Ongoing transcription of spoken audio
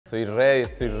Estoy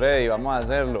ready, vamos a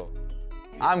hacerlo.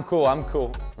 I'm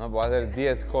cool. No, voy a hacer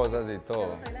 10 cosas y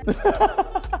todo.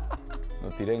 No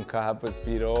tiren caja, pues,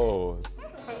 piro.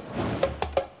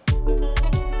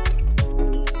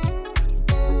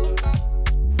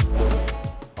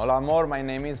 Hola amor, my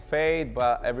name is Feid,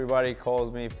 but everybody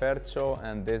calls me Fercho,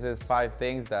 and this is 5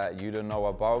 things that you don't know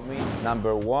about me.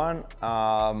 Number 1,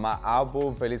 my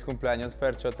album Feliz Cumpleaños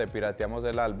Fercho, Te Pirateamos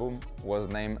el Álbum, was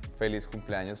named Feliz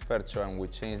Cumpleaños Fercho, and we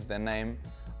changed the name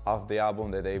of the album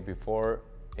the day before.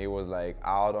 It was like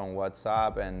out on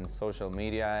WhatsApp and social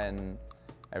media, and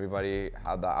everybody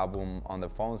had the album on the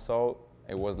phone, so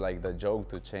it was like the joke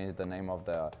to change the name of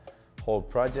the whole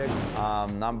project.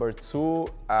 Number 2,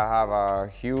 I have a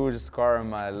huge scar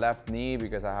on my left knee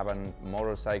because I have a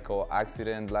motorcycle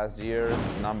accident last year.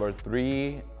 Number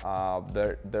 3,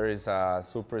 there is a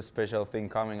super special thing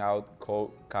coming out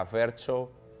called Cafercho,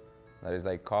 that is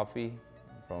like coffee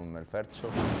from El Fercho.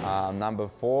 Number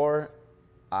 4,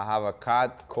 I have a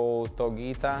cat called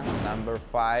Toguita. Number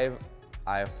 5,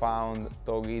 I found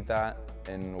Toguita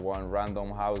in one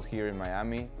random house here in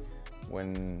Miami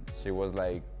when she was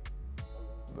like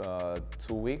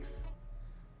 2 weeks.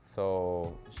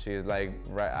 So she's like,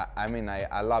 right, I mean,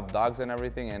 I love dogs and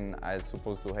everything, and I'm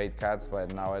supposed to hate cats,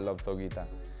 but now I love Toguita.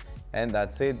 And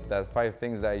that's it. That's 5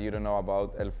 things that you don't know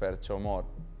about El Fercho Amor.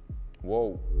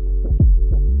 Whoa.